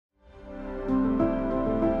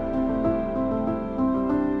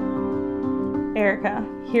Erika,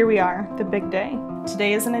 here we are, the big day.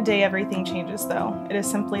 Today isn't a day everything changes though. It is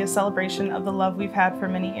simply a celebration of the love we've had for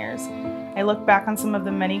many years. I look back on some of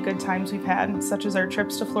the many good times we've had, such as our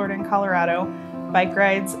trips to Florida and Colorado, bike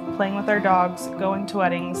rides, playing with our dogs, going to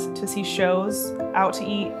weddings, to see shows, out to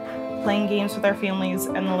eat, playing games with our families,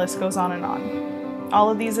 and the list goes on and on. All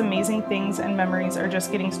of these amazing things and memories are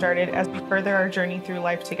just getting started as we further our journey through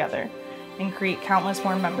life together and create countless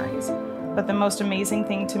more memories. But the most amazing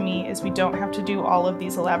thing to me is we don't have to do all of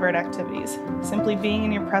these elaborate activities. Simply being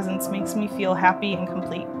in your presence makes me feel happy and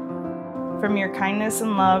complete. From your kindness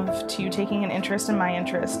and love, to you taking an interest in my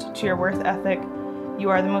interest, to your work ethic, you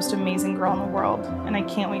are the most amazing girl in the world, and I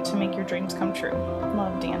can't wait to make your dreams come true.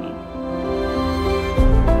 Love, Danny.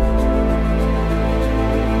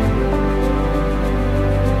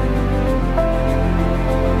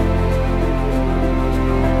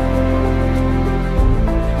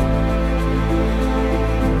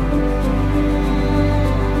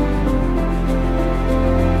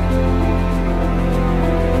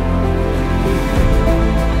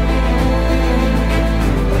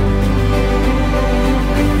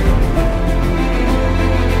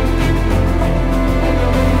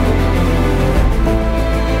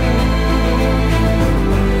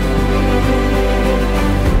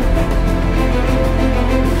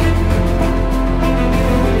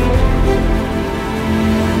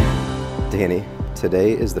 Danny,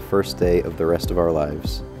 today is the first day of the rest of our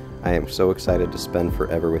lives. I am so excited to spend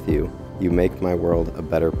forever with you. You make my world a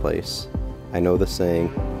better place. I know the saying,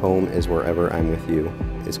 home is wherever I'm with you,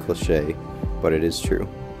 is cliche, but it is true.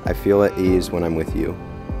 I feel at ease when I'm with you.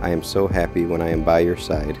 I am so happy when I am by your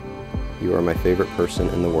side. You are my favorite person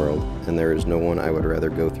in the world, and there is no one I would rather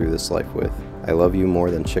go through this life with. I love you more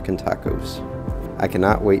than chicken tacos. I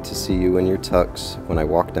cannot wait to see you in your tux when I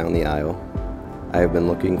walk down the aisle. I have been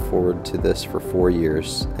looking forward to this for 4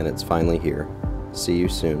 years, and it's finally here. See you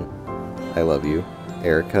soon. I love you.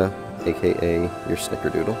 Erika, aka your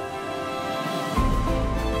snickerdoodle.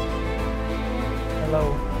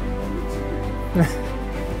 Hello.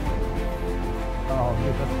 Oh,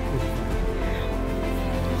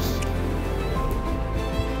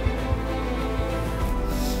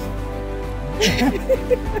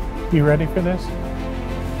 you ready for this?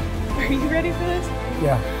 Are you ready for this?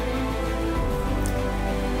 Yeah.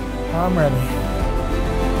 I'm ready.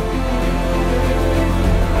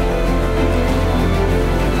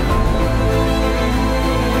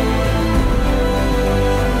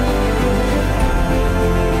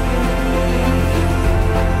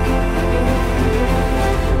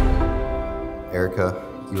 Erika,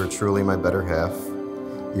 you are truly my better half.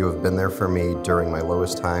 You have been there for me during my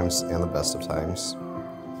lowest times and the best of times.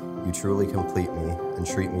 You truly complete me and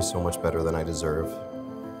treat me so much better than I deserve.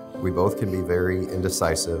 We both can be very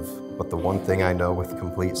indecisive, but the one thing I know with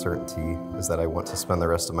complete certainty is that I want to spend the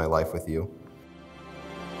rest of my life with you.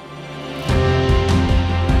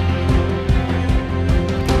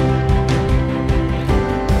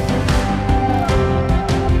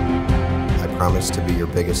 I promise to be your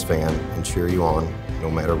biggest fan and cheer you on,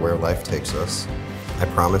 no matter where life takes us. I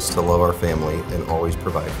promise to love our family and always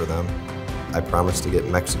provide for them. I promise to get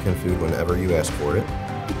Mexican food whenever you ask for it.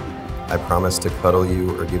 I promise to cuddle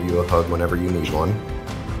you or give you a hug whenever you need one.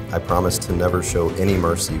 I promise to never show any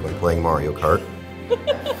mercy when playing Mario Kart.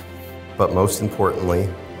 But most importantly,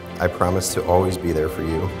 I promise to always be there for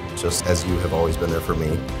you, just as you have always been there for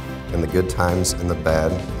me. In the good times and the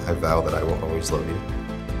bad, I vow that I will always love you.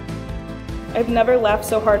 I've never laughed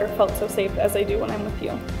so hard or felt so safe as I do when I'm with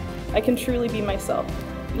you. I can truly be myself.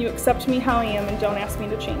 You accept me how I am and don't ask me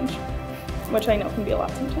to change, which I know can be a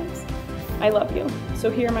lot sometimes. I love you, so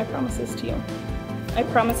here are my promises to you. I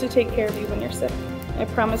promise to take care of you when you're sick. I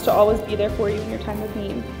promise to always be there for you in your time of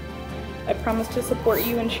need. I promise to support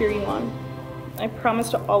you and cheer you on. I promise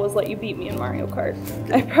to always let you beat me in Mario Kart.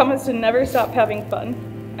 I promise to never stop having fun.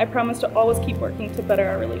 I promise to always keep working to better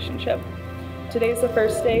our relationship. Today is the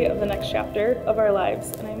first day of the next chapter of our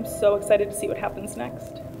lives, and I'm so excited to see what happens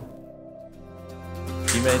next.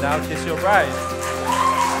 You may now kiss your bride.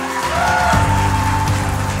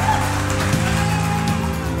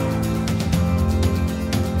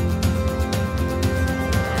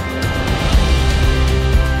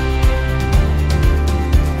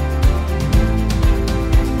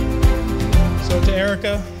 To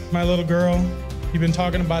Erika, my little girl, you've been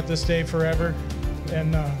talking about this day forever,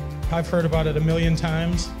 and I've heard about it a million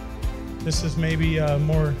times. This is maybe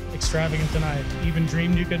more extravagant than I even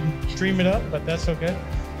dreamed you could dream it up, but that's okay.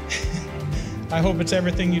 I hope it's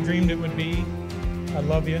everything you dreamed it would be. I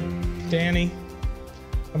love you. Danny,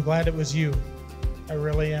 I'm glad it was you. I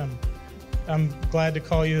really am. I'm glad to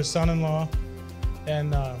call you a son-in-law.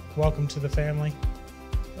 and welcome to the family.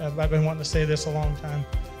 I've been wanting to say this a long time.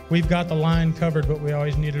 We've got the line covered, but we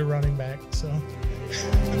always needed a running back, so.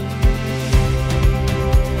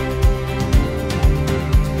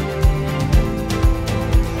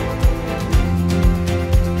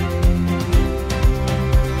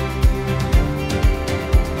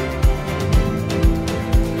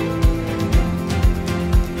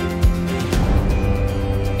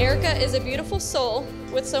 Erika is a beautiful soul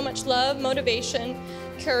with so much love, motivation,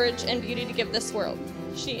 courage, and beauty to give this world.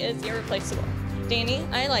 She is irreplaceable. Danny,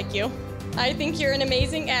 I like you. I think you're an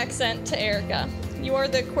amazing accent to Erika. You are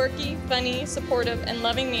the quirky, funny, supportive, and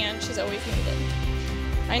loving man she's always needed.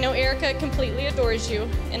 I know Erika completely adores you,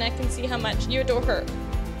 and I can see how much you adore her.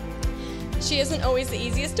 She isn't always the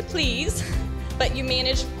easiest to please, but you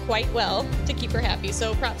manage quite well to keep her happy,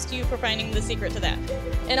 so props to you for finding the secret to that.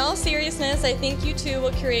 In all seriousness, I think you two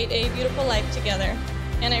will create a beautiful life together,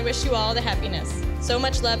 and I wish you all the happiness. So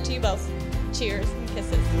much love to you both. Cheers and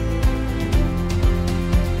kisses.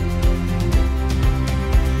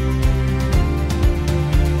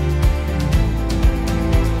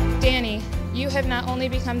 Danny, you have not only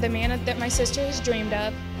become the man that my sister has dreamed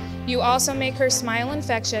of, you also make her smile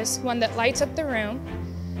infectious, one that lights up the room.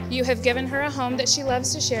 You have given her a home that she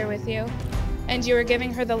loves to share with you, and you are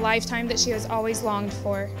giving her the lifetime that she has always longed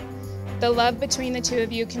for. The love between the two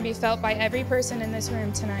of you can be felt by every person in this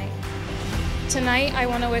room tonight. Tonight, I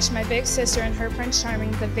want to wish my big sister and her Prince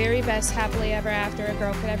Charming the very best happily ever after a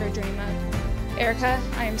girl could ever dream of. Erika,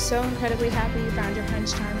 I am so incredibly happy you found your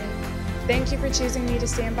Prince Charming. Thank you for choosing me to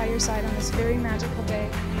stand by your side on this very magical day.